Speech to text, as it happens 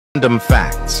Random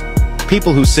facts.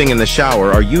 People who sing in the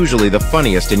shower are usually the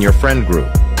funniest in your friend group.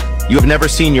 You have never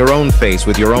seen your own face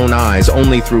with your own eyes,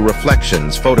 only through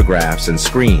reflections, photographs, and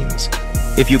screens.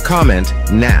 If you comment,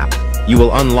 nap, you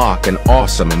will unlock an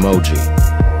awesome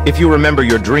emoji. If you remember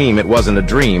your dream, it wasn't a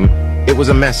dream, it was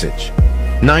a message.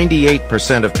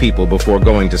 98% of people before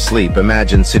going to sleep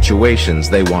imagine situations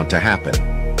they want to happen.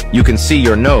 You can see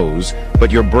your nose,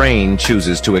 but your brain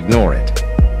chooses to ignore it.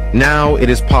 Now it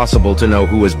is possible to know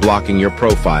who is blocking your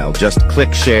profile. Just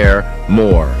click share,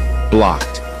 more,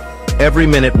 blocked. Every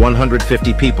minute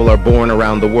 150 people are born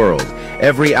around the world.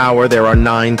 Every hour there are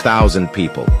 9,000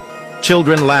 people.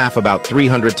 Children laugh about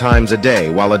 300 times a day,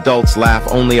 while adults laugh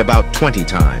only about 20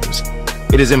 times.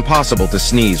 It is impossible to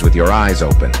sneeze with your eyes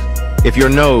open. If your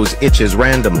nose itches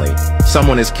randomly,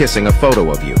 someone is kissing a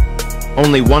photo of you.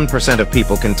 Only 1% of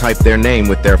people can type their name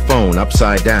with their phone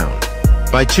upside down.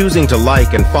 By choosing to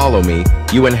like and follow me,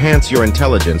 you enhance your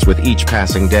intelligence with each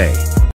passing day.